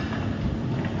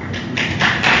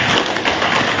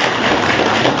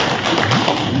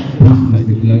please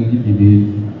declare the bill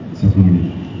second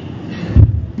reading.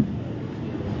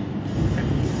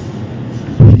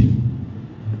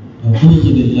 أعوذ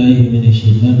بالله من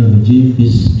الشيطان الرجيم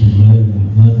بسم الله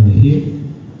الرحمن الرحيم.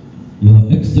 Your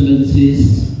Excellencies,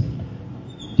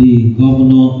 the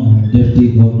Governor and Deputy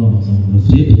Governor of Zamfara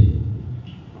State,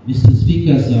 Mr.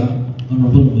 Speaker, sir,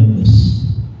 honorable members.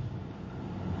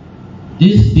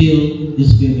 This bill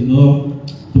is very law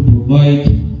to provide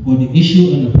for the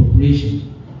issue and appropriation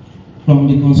from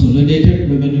the Consolidated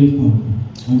Revenue Fund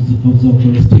of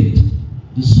Zamfara State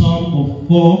the sum of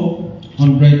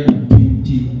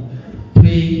 423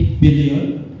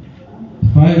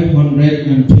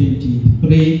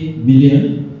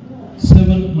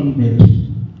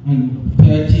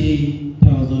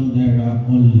 3,523,730,000 naira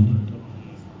only.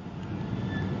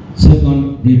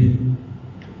 Second reading.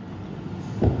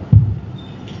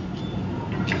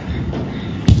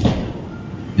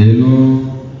 A law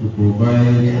to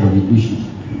provide for the issue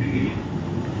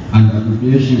and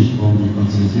appropriation from the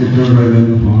consolidated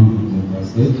revenue fund of the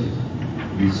state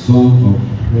the sum of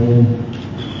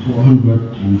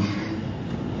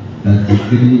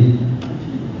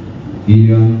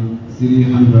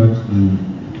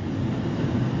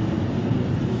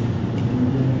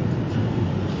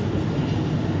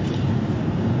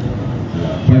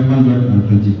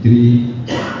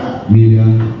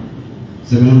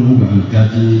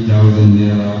 523,730,000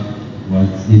 naira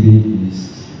was given in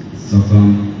this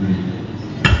second reading.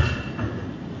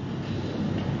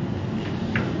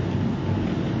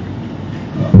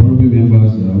 Honorable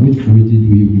members, which committee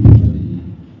do you prefer the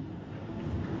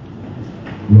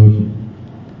motion?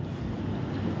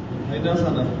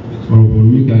 Honorable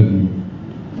Michael.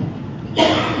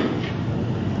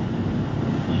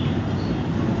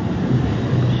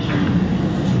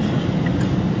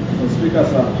 Speaker,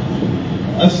 sir.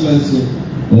 Excellency,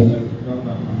 gwamna.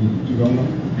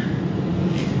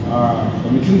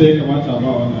 Kwamitin da ya kamata ba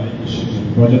wannan aiki shi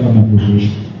ne project and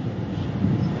appropriation.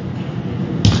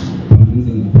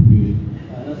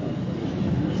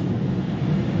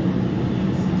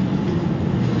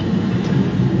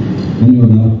 Any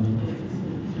other?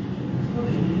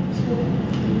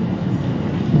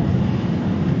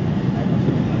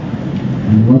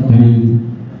 And what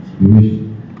time you wish?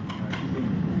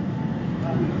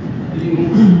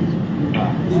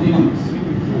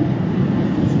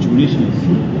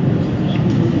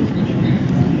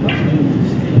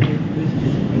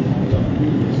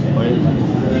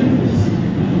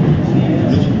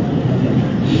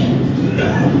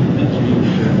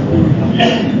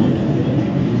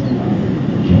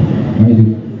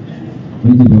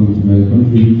 Thank you very much. By the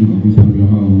contribution of this Honorable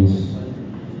House,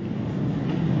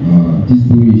 it is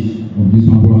the wish of this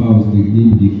Honorable House to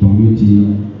give the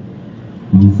committee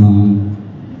concerned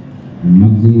a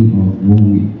maximum of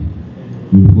 1 week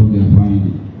to report their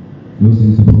finding. Those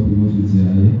in support the motion say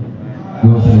aye.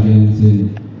 Those against say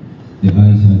the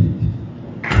ayes have it.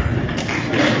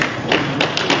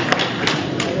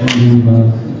 All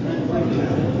members,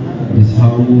 this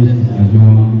House is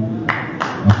adjourned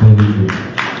according to.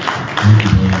 Thank you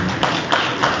very much.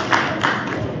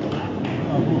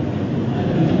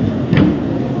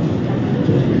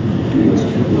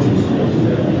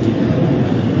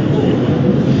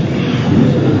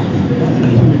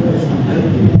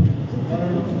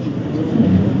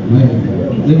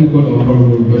 Let me call our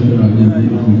honorable question and then we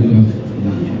continue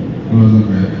further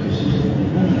prayers.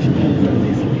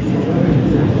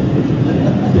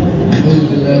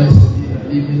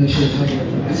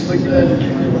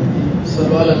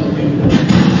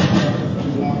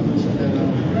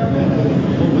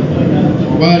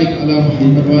 وبارك على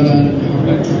محمد وعلى ال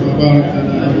محمد وبارك على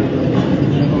ال محمد.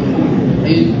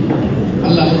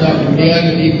 Allah da ya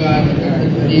gani ka da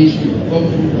kare shi ko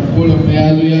kullum ya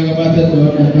zo ya gabatar da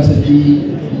wannan kasafi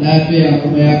lafiya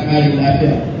kuma ya kare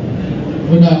lafiya.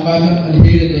 Muna fatan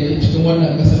alheri da ke cikin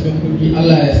wannan kasafin kuɗi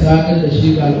Allah ya sadar da shi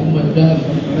ga al'ummar jihar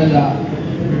Zamfara da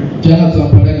jihar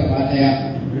Zamfara gaba daya.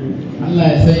 Allah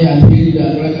ya sanya alheri da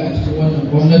albarka a cikin wannan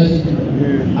gwamnati.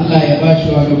 Allah ya ba shi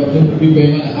wa gabatin mu bai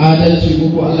mana adalci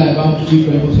ko Allah ya ba mu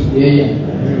bai musu biyayya.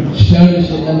 Sharri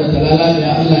shi da talala da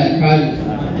Allah ya kare.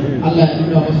 Allah ya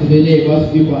nuna musu daidai ya ba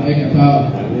su iko aikatawa.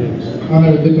 Kana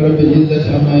da duk rabbil izzati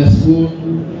amma yasbun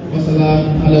wa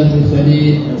salamun ala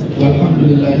al-mursalin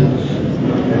walhamdulillah.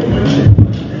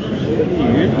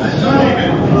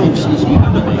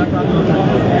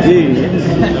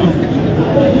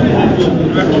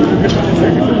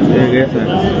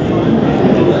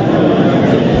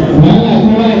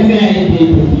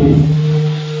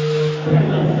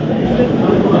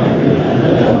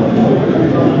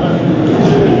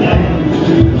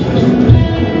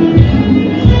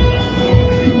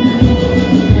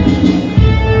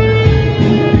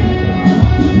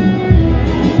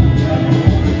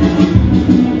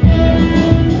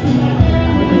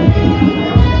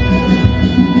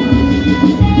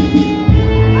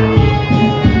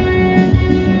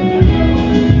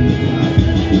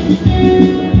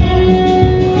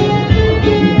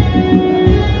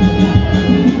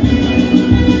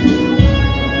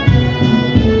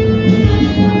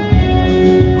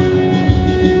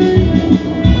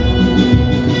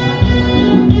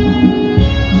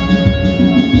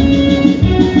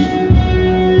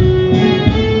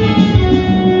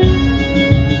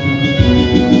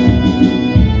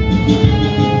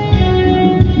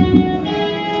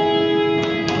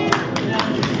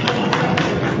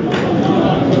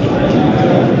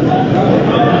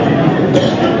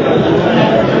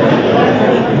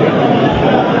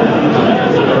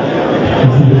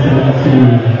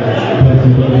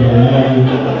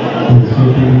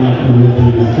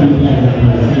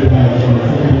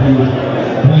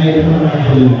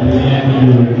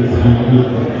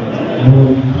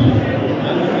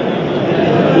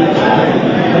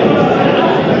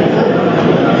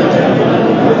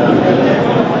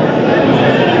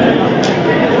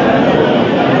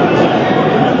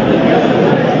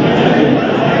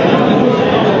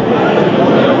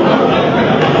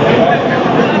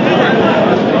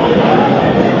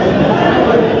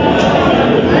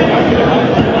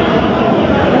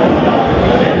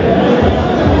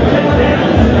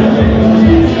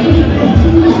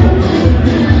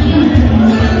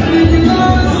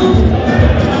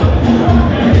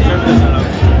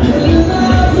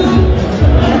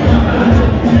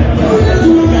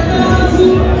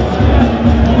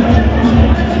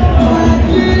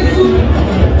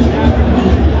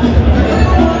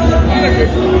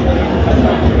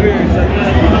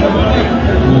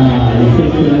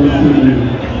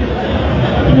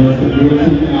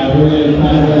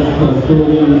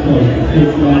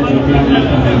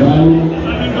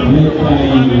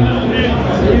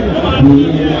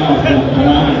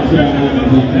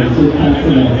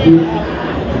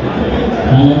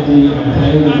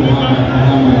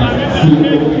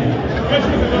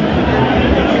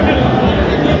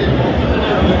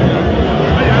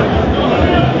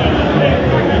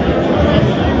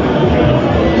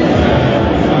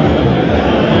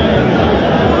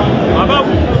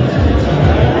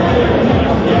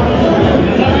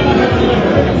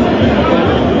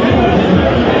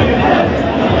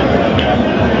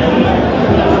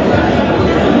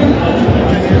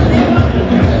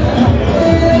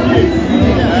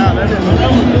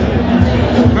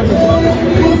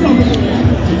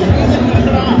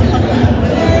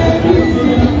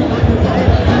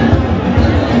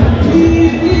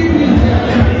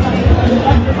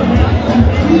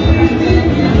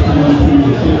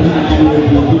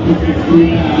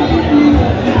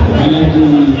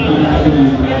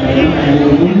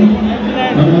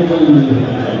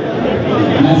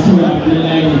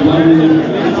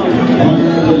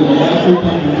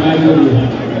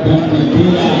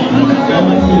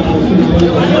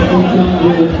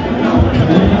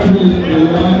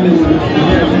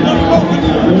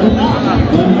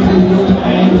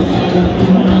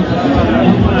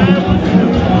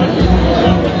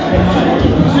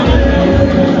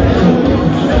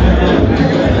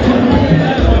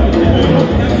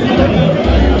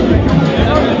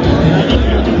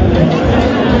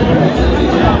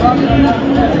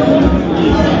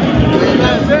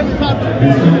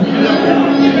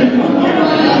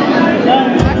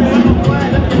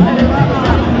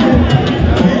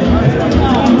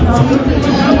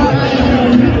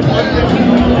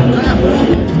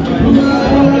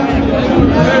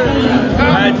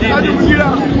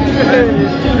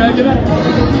 Hey,